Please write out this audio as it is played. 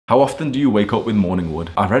How often do you wake up with morning wood?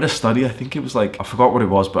 I read a study, I think it was like, I forgot what it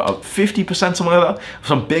was, but 50%, something like that.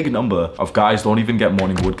 Some big number of guys don't even get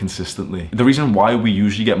morning wood consistently. The reason why we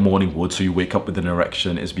usually get morning wood, so you wake up with an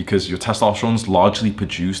erection, is because your testosterone's largely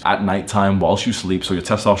produced at nighttime whilst you sleep. So your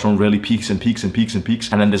testosterone really peaks and peaks and peaks and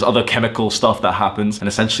peaks. And then there's other chemical stuff that happens. And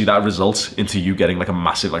essentially that results into you getting like a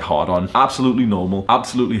massive like hard on. Absolutely normal,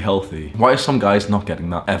 absolutely healthy. Why are some guys not getting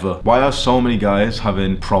that ever? Why are so many guys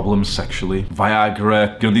having problems sexually?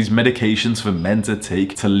 Viagra, you know, these medications for men to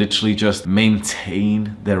take to literally just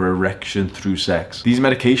maintain their erection through sex. These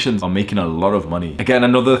medications are making a lot of money. Again,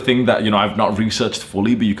 another thing that, you know, I've not researched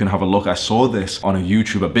fully, but you can have a look. I saw this on a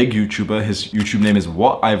YouTuber, a big YouTuber. His YouTube name is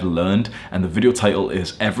What I've Learned, and the video title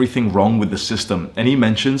is Everything Wrong with the System. And he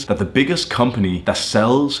mentions that the biggest company that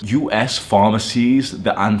sells US pharmacies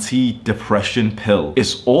the anti-depression pill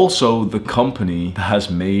is also the company that has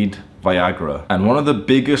made Viagra. And one of the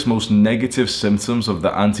biggest, most negative symptoms of the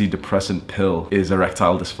antidepressant pill is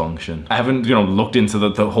erectile dysfunction. I haven't, you know, looked into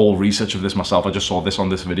the whole research of this myself. I just saw this on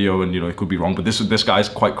this video and, you know, it could be wrong, but this guy's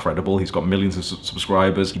quite credible. He's got millions of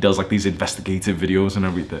subscribers. He does like these investigative videos and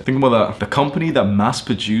everything. Think about that. The company that mass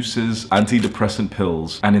produces antidepressant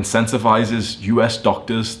pills and incentivizes US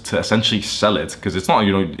doctors to essentially sell it, because it's not,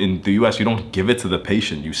 you know, in the US, you don't give it to the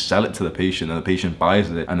patient, you sell it to the patient and the patient buys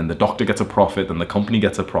it, and then the doctor gets a profit and the company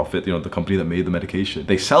gets a profit. You know, the company that made the medication.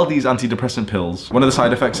 They sell these antidepressant pills. One of the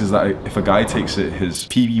side effects is that if a guy takes it, his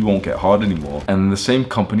PV won't get hard anymore. And the same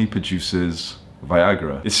company produces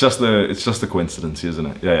Viagra. It's just a coincidence, isn't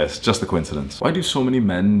it? Yeah, it's just a coincidence. Why do so many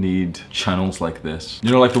men need channels like this? You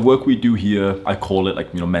know, like the work we do here, I call it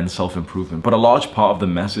like, you know, men's self-improvement. But a large part of the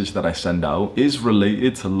message that I send out is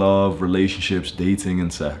related to love, relationships, dating,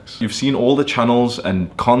 and sex. You've seen all the channels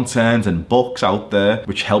and content and books out there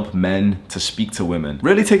which help men to speak to women.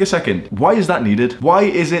 Really take a second. Why is that needed? Why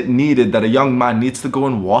is it needed that a young man needs to go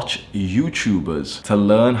and watch YouTubers to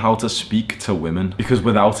learn how to speak to women? Because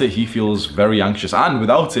without it, he feels very anxious, and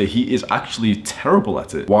without it, he is actually terrible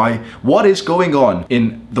at it. Why? What is going on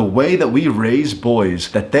in the way that we raise boys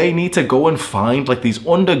that they need to go and find like these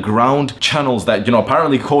underground channels that, you know,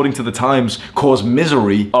 apparently according to the Times cause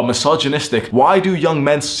misery, are misogynistic? Why do young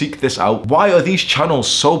men seek this out? Why are these channels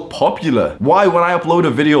so popular? Why, when I upload a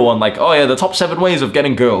video on like, oh yeah, the top 7 ways of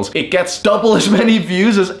getting girls, it gets double as many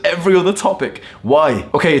views as every other topic? Why?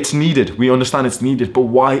 Okay, it's needed. We understand it's needed, but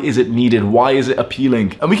why is it needed? Why is it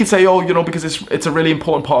appealing? And we can say, oh, you know, because it's a really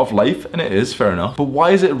important part of life, and it is, fair enough. But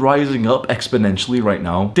why is it rising up exponentially right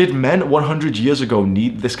now? Did men 100 years ago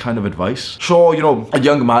need this kind of advice? Sure, you know, a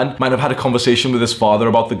young man might have had a conversation with his father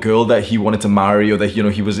about the girl that he wanted to marry or that, you know,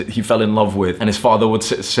 he fell in love with, and his father would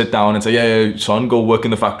sit down and say, yeah, son, go work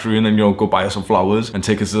in the factory and then, you know, go buy her some flowers and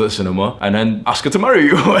take her to the cinema and then ask her to marry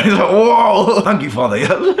you. And he's like, whoa, thank you, father.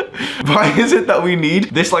 Why is it that we need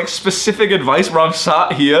this like specific advice where I'm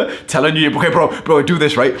sat here telling you, okay, bro, do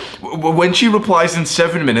this, right? When she replies in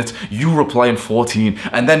 7 minutes, you reply in 14,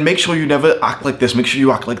 and then make sure you never act like this, make sure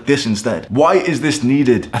you act like this instead. Why is this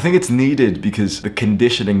needed? I think it's needed because the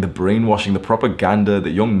conditioning, the brainwashing, the propaganda that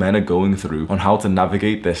young men are going through on how to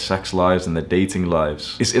navigate their sex lives and their dating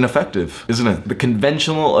lives is ineffective, isn't it? The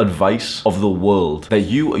conventional advice of the world that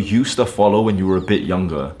you used to follow when you were a bit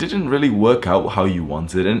younger didn't really work out how you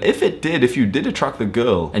wanted, and if it did, if you did attract the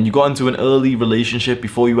girl and you got into an early relationship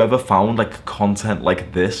before you ever found like content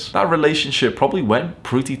like this, that relationship probably went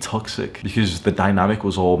pretty toxic because the dynamic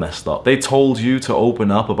was all messed up. They told you to open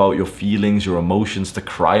up about your feelings, your emotions, to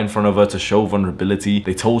cry in front of her, to show vulnerability.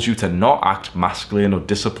 They told you to not act masculine or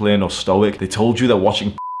disciplined or stoic. They told you that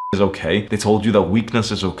watching is okay. They told you that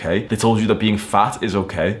weakness is okay. They told you that being fat is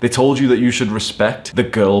okay. They told you that you should respect the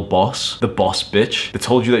girl boss, the boss bitch. They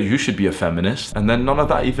told you that you should be a feminist. And then none of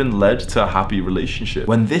that even led to a happy relationship.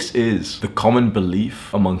 When this is the common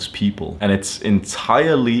belief amongst people, and it's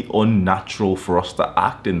entirely unnatural for us to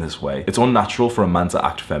act in this way. It's unnatural for a man to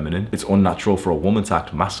act feminine. It's unnatural for a woman to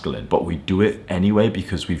act masculine. But we do it anyway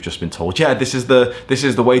because we've just been told, yeah, this is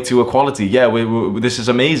the way to equality. Yeah, this is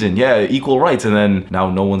amazing. Yeah, equal rights. And then now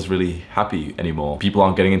no one's really happy anymore. People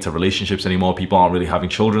aren't getting into relationships anymore. People aren't really having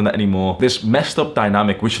children anymore. This messed up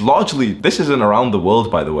dynamic, which largely, this isn't around the world,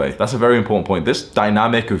 by the way. That's a very important point. This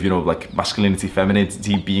dynamic of, you know, like masculinity,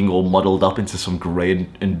 femininity being all muddled up into some gray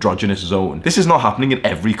androgynous zone. This is not happening in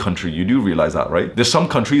every country. You do realize that, right? There's some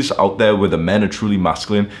countries out there where the men are truly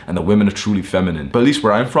masculine and the women are truly feminine. But at least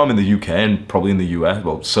where I'm from in the UK and probably in the US,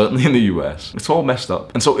 well, certainly in the US, it's all messed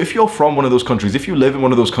up. And so if you're from one of those countries, if you live in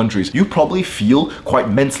one of those countries, you probably feel quite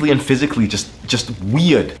mentally mentally and physically just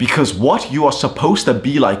weird, because what you are supposed to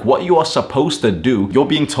be like, what you are supposed to do, you're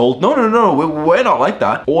being told, no, we're not like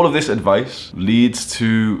that. All of this advice leads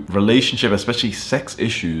to relationship, especially sex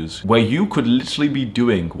issues, where you could literally be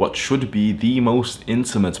doing what should be the most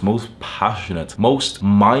intimate, most passionate, most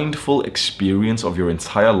mindful experience of your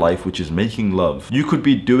entire life, which is making love. You could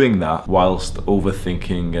be doing that whilst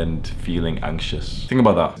overthinking and feeling anxious. Think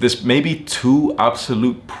about that. This may be two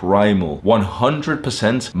absolute primal,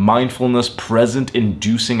 100% mindfulness present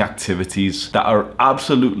inducing activities that are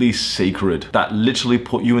absolutely sacred, that literally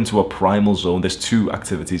put you into a primal zone. There's two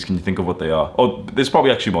activities. Can you think of what they are? Oh, there's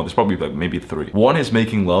probably actually more. There's probably like maybe three. One is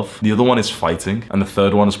making love. The other one is fighting. And the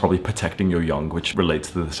third one is probably protecting your young, which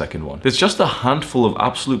relates to the second one. There's just a handful of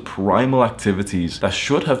absolute primal activities that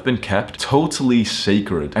should have been kept totally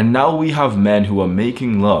sacred. And now we have men who are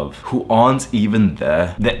making love who aren't even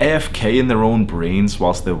there. They're AFK in their own brains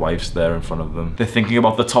whilst their wife's there in front of them. They're thinking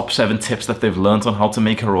about the top 7 tips that they've learned on how to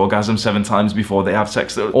make her orgasm 7 times before they have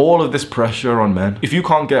sex. All of this pressure on men. If you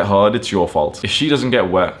can't get hard, it's your fault. If she doesn't get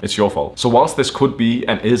wet, it's your fault. So whilst this could be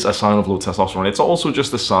and is a sign of low testosterone, it's also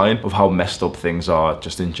just a sign of how messed up things are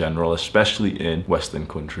just in general, especially in Western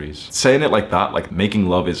countries. Saying it like that, like making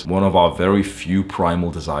love is one of our very few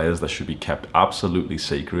primal desires that should be kept absolutely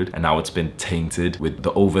sacred, and now it's been tainted with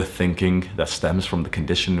the overthinking that stems from the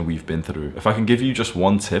conditioning we've been through. If I can give you just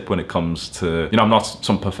one tip when it comes to, I'm not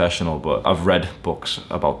some professional, but I've read books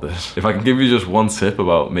about this. If I can give you just one tip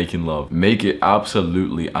about making love, make it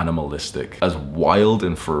absolutely animalistic, as wild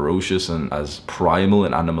and ferocious and as primal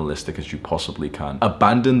and animalistic as you possibly can.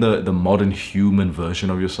 Abandon the modern human version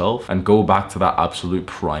of yourself and go back to that absolute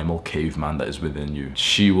primal caveman that is within you.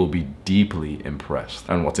 She will be deeply impressed.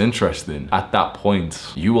 And what's interesting, at that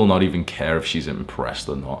point, you will not even care if she's impressed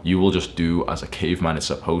or not. You will just do as a caveman is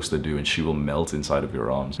supposed to do, and she will melt inside of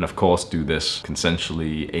your arms. And of course, do this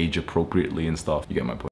consensually, age appropriately and stuff. You get my point.